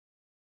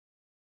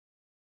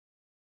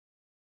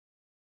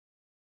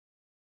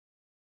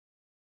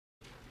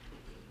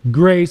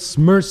Grace,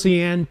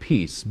 mercy, and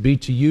peace be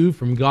to you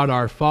from God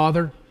our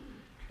Father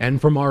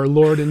and from our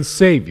Lord and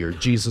Savior,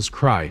 Jesus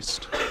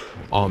Christ.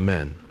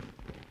 Amen.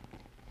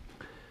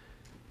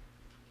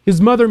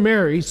 His mother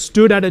Mary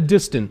stood at a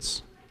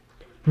distance,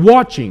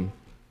 watching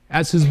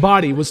as his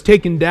body was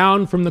taken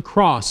down from the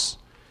cross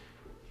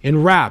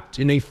and wrapped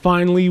in a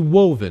finely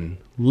woven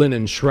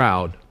linen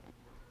shroud.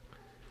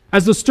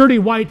 As the sturdy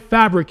white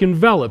fabric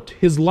enveloped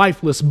his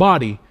lifeless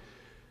body,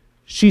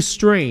 she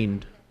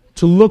strained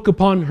to look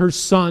upon her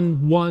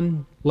son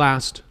one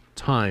last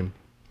time.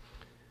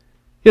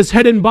 His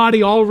head and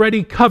body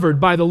already covered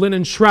by the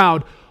linen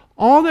shroud,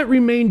 all that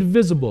remained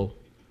visible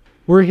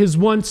were his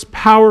once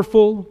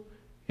powerful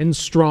and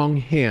strong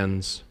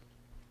hands.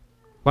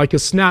 Like a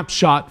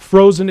snapshot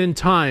frozen in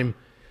time,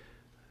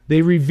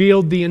 they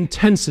revealed the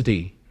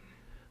intensity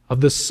of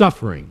the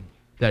suffering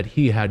that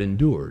he had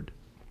endured.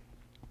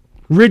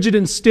 Rigid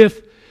and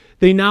stiff,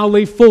 they now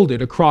lay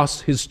folded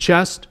across his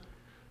chest,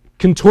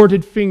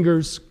 contorted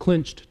fingers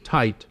clenched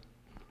tight.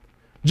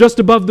 Just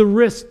above the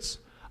wrists,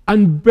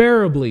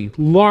 unbearably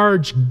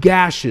large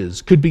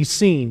gashes could be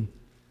seen,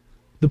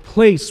 the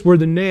place where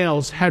the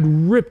nails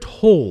had ripped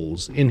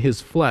holes in his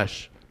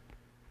flesh.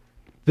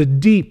 The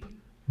deep,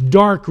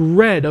 dark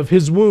red of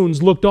his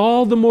wounds looked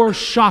all the more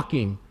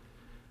shocking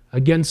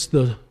against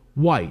the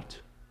white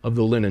of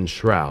the linen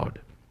shroud.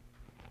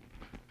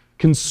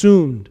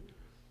 Consumed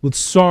with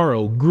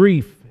sorrow,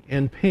 grief,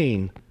 and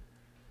pain,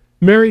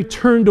 Mary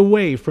turned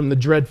away from the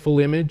dreadful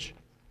image,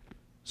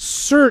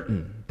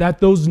 certain that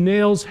those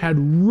nails had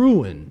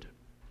ruined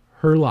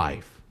her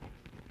life.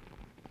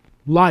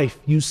 Life,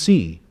 you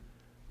see,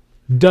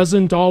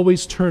 doesn't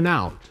always turn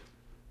out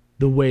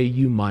the way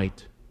you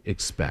might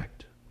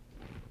expect.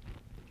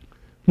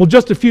 Well,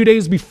 just a few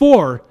days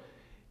before,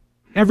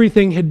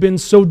 everything had been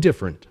so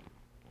different.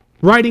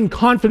 Riding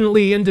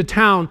confidently into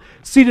town,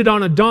 seated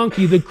on a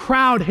donkey, the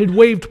crowd had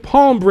waved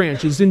palm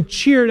branches and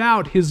cheered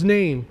out his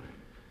name.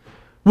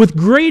 With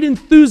great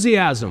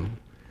enthusiasm,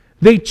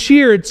 they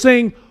cheered,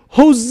 saying,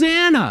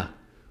 "Hosanna!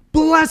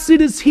 Blessed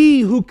is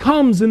he who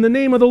comes in the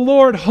name of the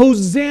Lord.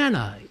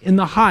 Hosanna in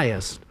the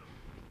highest."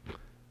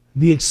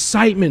 The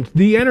excitement,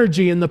 the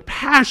energy, and the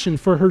passion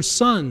for her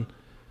son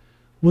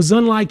was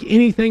unlike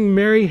anything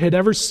Mary had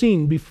ever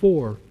seen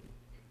before.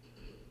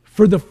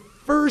 For the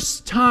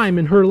first time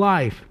in her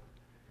life,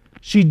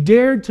 she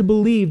dared to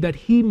believe that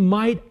he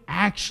might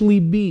actually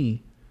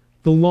be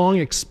the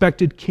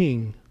long-expected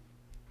king.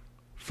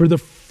 For the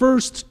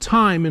first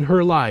time in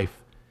her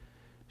life,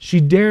 she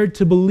dared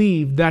to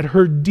believe that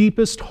her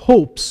deepest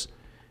hopes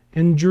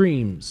and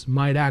dreams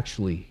might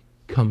actually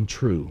come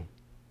true.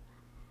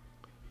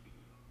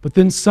 But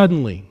then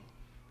suddenly,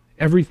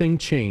 everything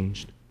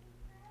changed.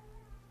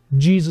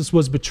 Jesus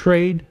was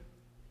betrayed,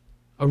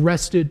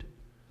 arrested,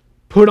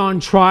 put on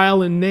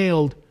trial, and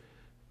nailed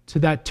to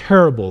that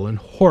terrible and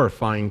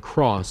horrifying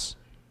cross.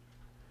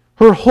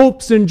 Her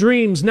hopes and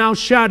dreams now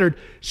shattered.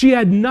 She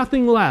had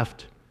nothing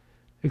left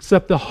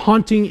except the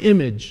haunting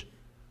image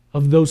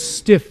of those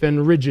stiff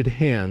and rigid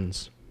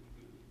hands,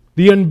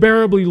 the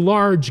unbearably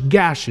large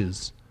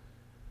gashes,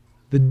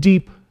 the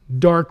deep,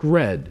 dark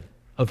red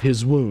of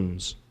his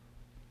wounds.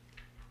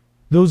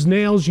 Those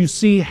nails, you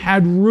see,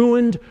 had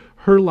ruined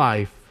her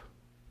life.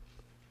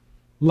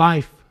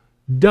 Life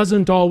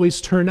doesn't always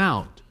turn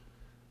out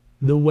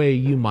the way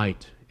you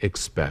might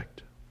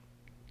expect.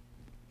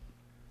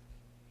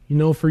 You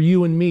know, for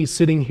you and me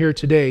sitting here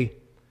today,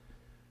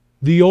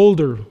 the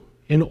older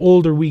and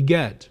older we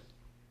get,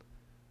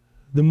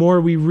 the more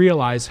we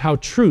realize how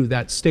true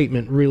that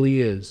statement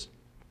really is.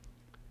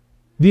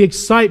 The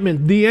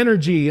excitement, the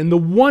energy, and the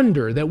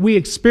wonder that we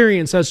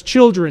experience as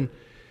children,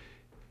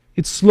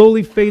 it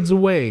slowly fades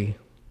away,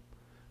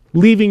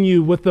 leaving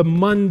you with the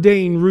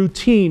mundane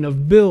routine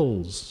of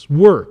bills,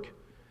 work,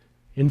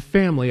 and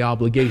family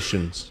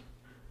obligations.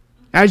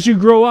 As you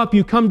grow up,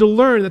 you come to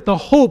learn that the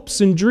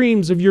hopes and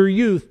dreams of your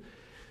youth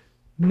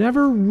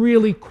never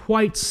really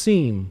quite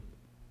seem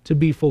to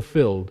be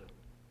fulfilled.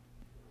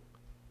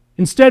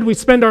 Instead, we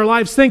spend our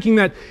lives thinking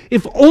that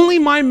if only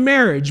my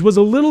marriage was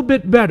a little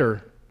bit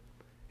better,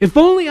 if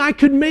only I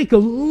could make a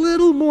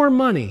little more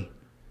money,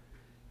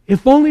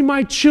 if only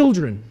my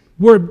children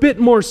were a bit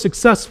more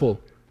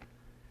successful,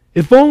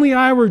 if only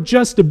I were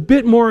just a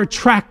bit more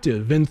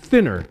attractive and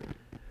thinner,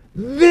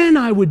 then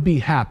I would be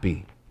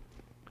happy.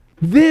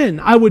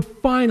 Then I would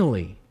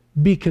finally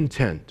be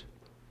content.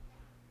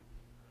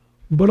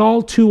 But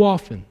all too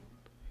often,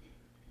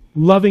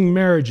 loving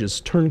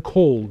marriages turn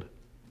cold,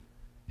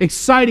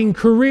 exciting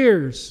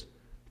careers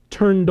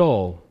turn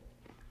dull,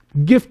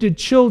 gifted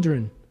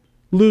children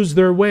lose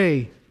their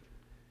way,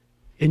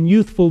 and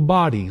youthful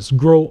bodies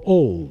grow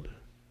old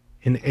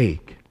and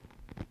ache.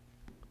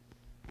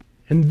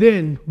 And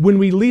then, when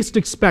we least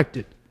expect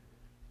it,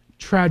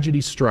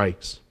 tragedy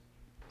strikes.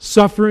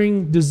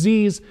 Suffering,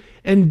 disease,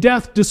 and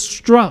death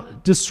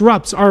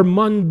disrupts our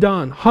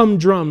mundane,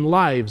 humdrum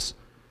lives,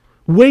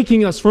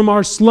 waking us from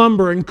our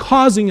slumber and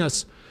causing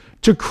us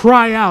to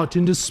cry out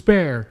in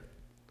despair.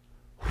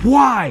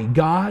 Why,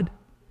 God?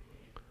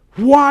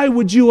 Why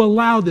would you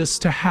allow this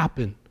to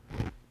happen?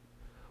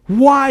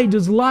 Why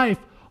does life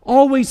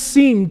always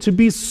seem to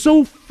be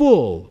so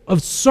full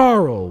of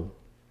sorrow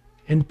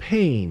and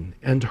pain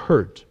and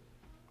hurt?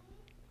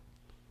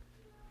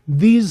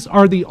 These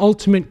are the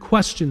ultimate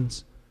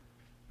questions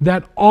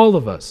that all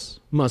of us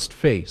must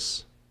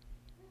face.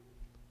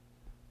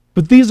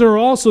 But these are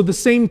also the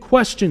same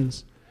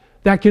questions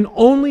that can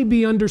only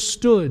be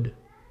understood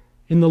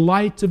in the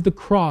light of the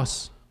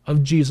cross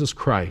of Jesus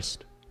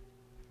Christ.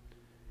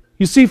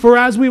 You see, for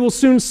as we will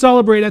soon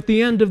celebrate at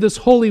the end of this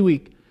Holy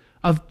Week,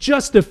 of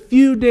just a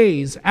few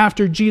days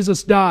after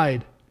Jesus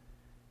died,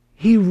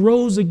 He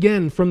rose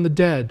again from the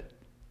dead.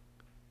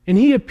 And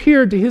He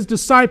appeared to His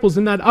disciples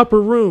in that upper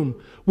room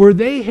where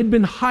they had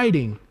been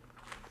hiding.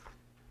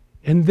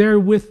 And there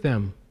with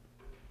them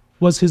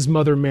was His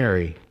mother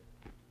Mary.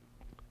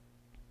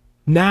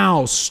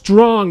 Now,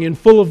 strong and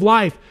full of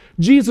life,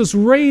 Jesus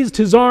raised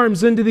His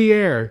arms into the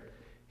air,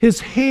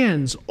 His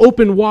hands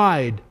open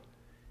wide,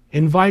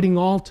 inviting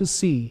all to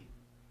see.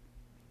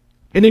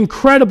 And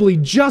incredibly,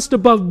 just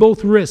above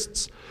both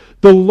wrists,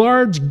 the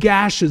large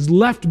gashes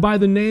left by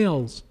the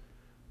nails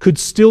could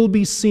still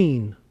be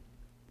seen.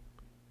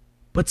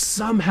 But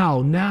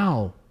somehow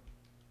now,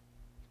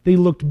 they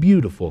looked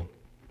beautiful.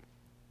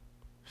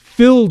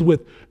 Filled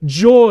with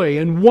joy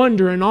and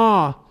wonder and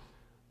awe,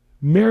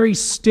 Mary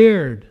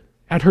stared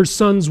at her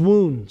son's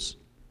wounds,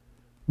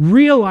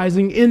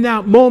 realizing in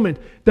that moment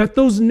that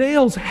those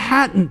nails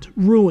hadn't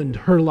ruined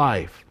her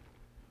life,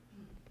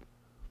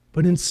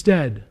 but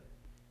instead,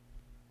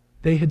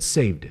 they had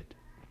saved it.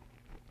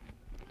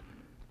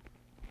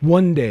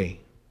 One day,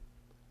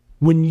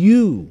 when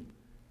you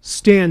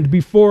stand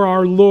before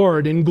our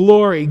Lord in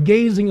glory,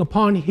 gazing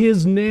upon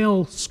His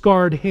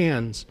nail-scarred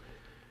hands,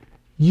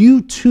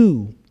 you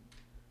too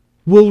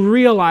will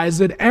realize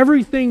that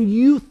everything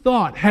you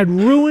thought had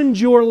ruined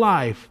your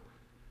life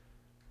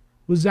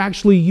was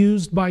actually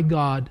used by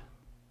God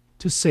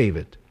to save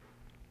it.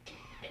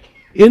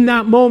 In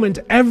that moment,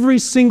 every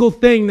single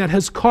thing that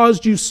has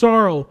caused you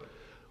sorrow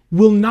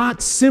will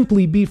not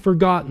simply be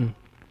forgotten,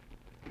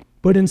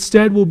 but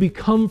instead will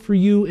become for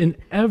you an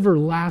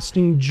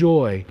everlasting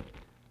joy.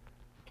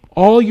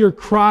 All your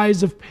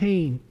cries of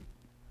pain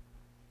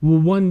will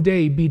one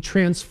day be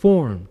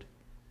transformed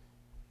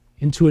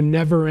into a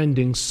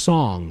never-ending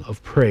song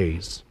of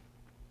praise.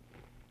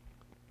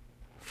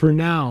 For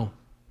now,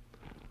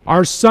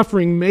 our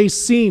suffering may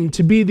seem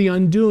to be the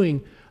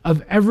undoing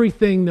of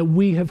everything that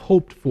we have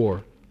hoped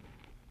for.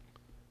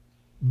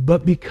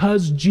 But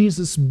because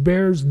Jesus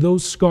bears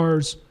those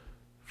scars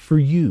for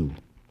you,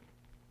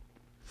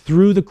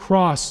 through the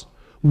cross,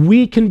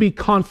 we can be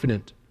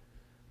confident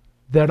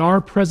that our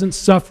present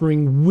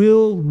suffering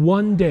will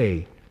one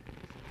day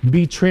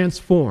be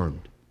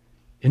transformed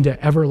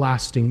into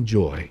everlasting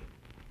joy.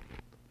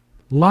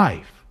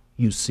 Life,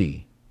 you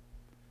see,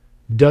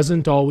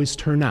 doesn't always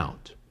turn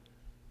out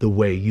the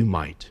way you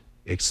might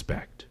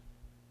expect.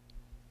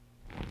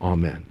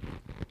 Amen.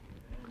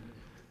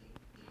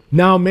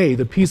 Now may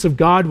the peace of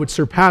God, which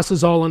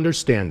surpasses all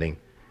understanding,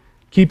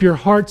 keep your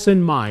hearts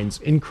and minds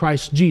in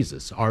Christ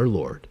Jesus our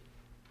Lord.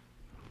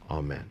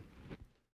 Amen.